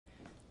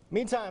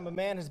Meantime, a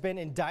man has been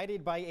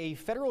indicted by a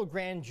federal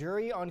grand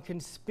jury on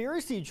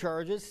conspiracy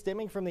charges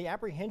stemming from the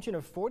apprehension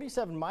of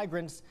 47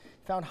 migrants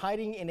found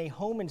hiding in a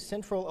home in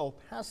central El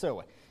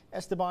Paso.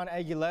 Esteban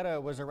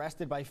Aguilera was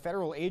arrested by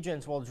federal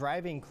agents while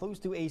driving close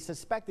to a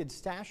suspected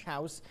stash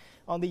house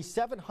on the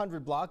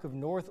 700 block of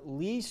North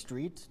Lee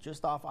Street,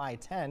 just off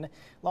I-10.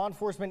 Law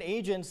enforcement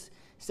agents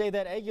say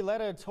that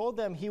Aguilera told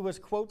them he was,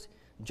 quote,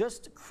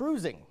 just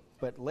cruising,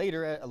 but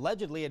later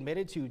allegedly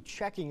admitted to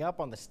checking up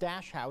on the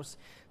stash house.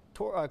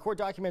 Court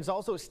documents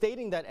also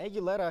stating that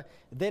Aguilera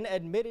then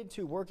admitted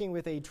to working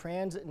with a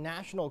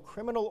transnational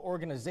criminal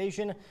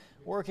organization,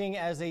 working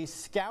as a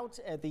scout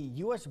at the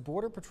U.S.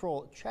 Border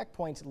Patrol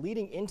checkpoints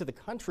leading into the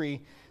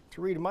country.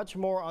 To read much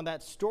more on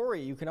that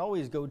story, you can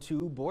always go to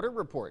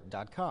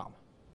borderreport.com.